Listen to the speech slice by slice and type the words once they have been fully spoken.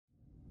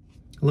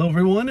Hello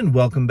everyone and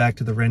welcome back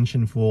to the Wrench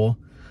and Fool.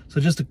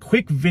 So just a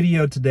quick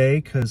video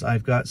today because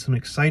I've got some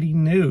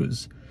exciting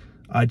news.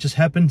 I just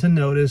happened to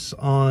notice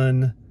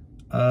on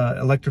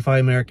Electrify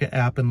America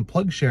app and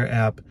PlugShare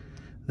app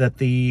that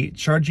the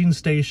charging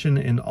station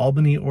in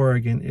Albany,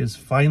 Oregon is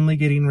finally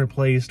getting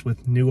replaced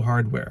with new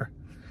hardware.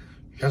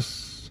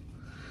 Yes.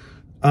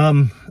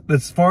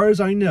 As far as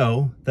I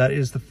know, that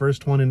is the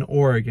first one in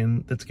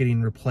Oregon that's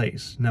getting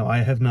replaced. Now,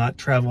 I have not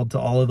traveled to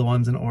all of the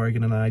ones in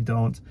Oregon and I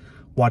don't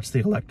watch the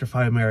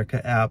Electrify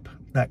America app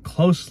that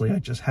closely. I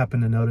just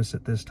happened to notice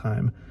it this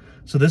time.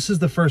 So this is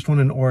the first one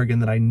in Oregon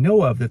that I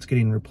know of that's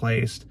getting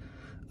replaced.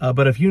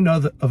 But if you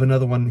know of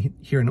another one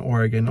here in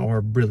Oregon,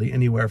 or really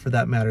anywhere for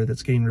that matter,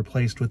 that's getting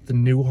replaced with the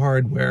new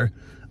hardware,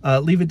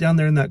 leave it down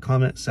there in that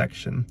comment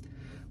section.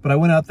 But I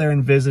went out there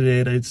and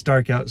visited. It's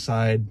dark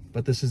outside,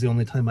 but this is the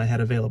only time I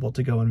had available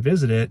to go and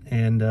visit it.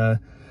 And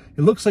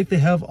it looks like they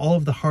have all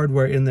of the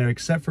hardware in there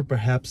except for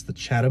perhaps the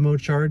CHAdeMO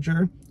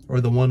charger,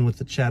 or the one with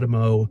the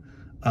CHAdeMO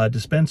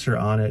dispenser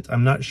on it.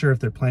 I'm not sure if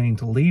they're planning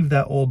to leave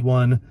that old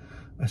one.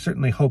 I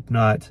certainly hope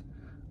not.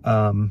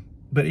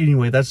 But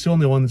anyway, that's the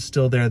only one that's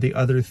still there. The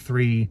other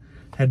three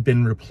had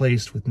been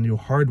replaced with new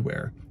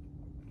hardware.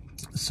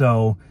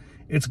 So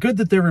it's good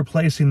that they're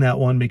replacing that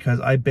one because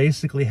I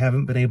basically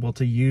haven't been able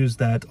to use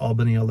that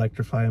Albany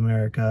Electrify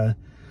America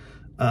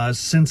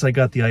since I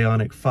got the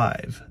Ioniq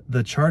 5.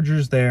 The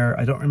chargers there,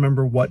 I don't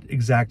remember what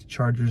exact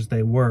chargers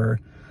they were,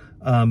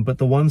 but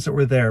the ones that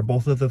were there,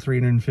 both of the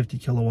 350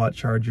 kilowatt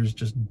chargers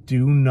just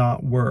do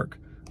not work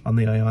on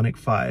the Ioniq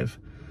 5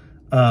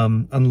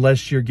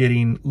 unless you're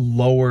getting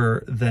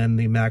lower than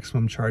the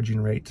maximum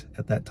charging rate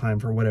at that time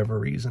for whatever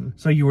reason.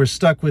 So you were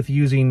stuck with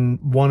using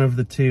one of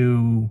the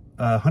two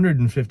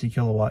 150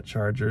 kilowatt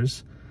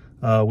chargers,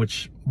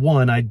 which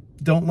one, I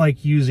don't mind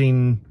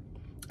using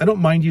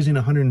a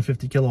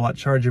 150 kilowatt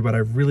charger, but I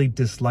really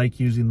dislike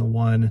using the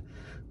one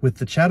with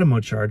the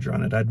CHAdeMO charger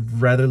on it.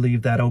 I'd rather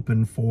leave that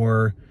open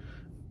for,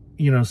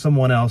 you know,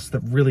 someone else that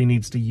really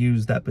needs to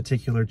use that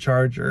particular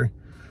charger.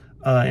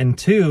 And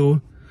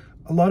two,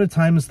 a lot of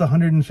times the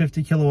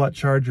 150 kilowatt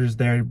chargers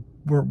there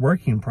weren't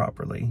working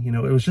properly. You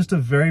know, it was just a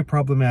very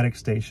problematic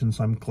station,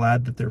 so I'm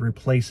glad that they're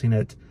replacing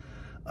it.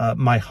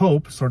 My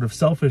hope, sort of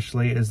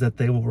selfishly, is that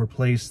they will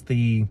replace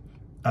the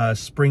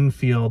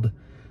Springfield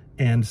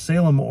and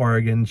Salem,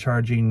 Oregon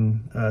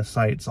charging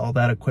sites, all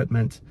that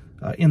equipment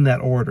in that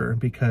order,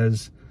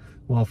 because,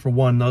 well, for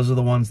one, those are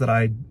the ones that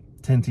I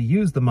tend to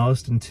use the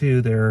most, and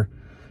two, they're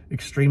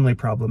extremely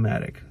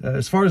problematic.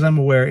 As far as I'm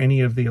aware,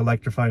 any of the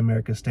Electrify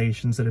America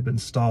stations that have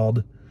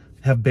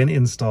been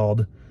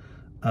installed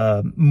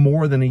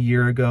more than a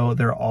year ago,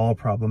 they're all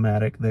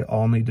problematic. They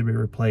all need to be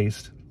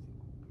replaced,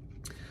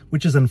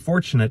 which is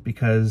unfortunate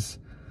because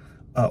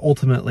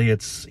ultimately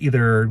it's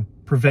either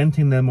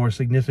preventing them or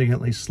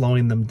significantly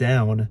slowing them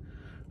down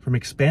from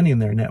expanding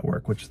their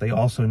network, which they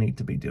also need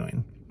to be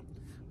doing.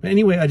 But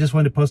anyway, I just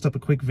wanted to post up a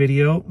quick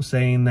video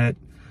saying that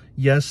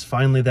yes,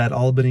 finally that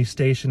Albany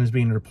station is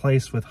being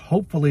replaced with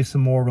hopefully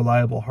some more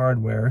reliable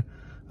hardware.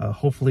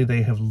 Hopefully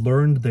they have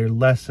learned their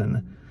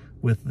lesson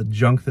with the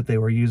junk that they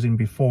were using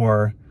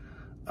before.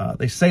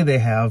 They say they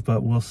have,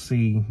 but we'll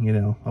see. You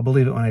know, I'll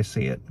believe it when I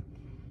see it.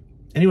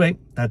 Anyway,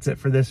 that's it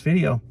for this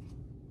video.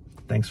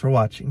 Thanks for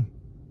watching.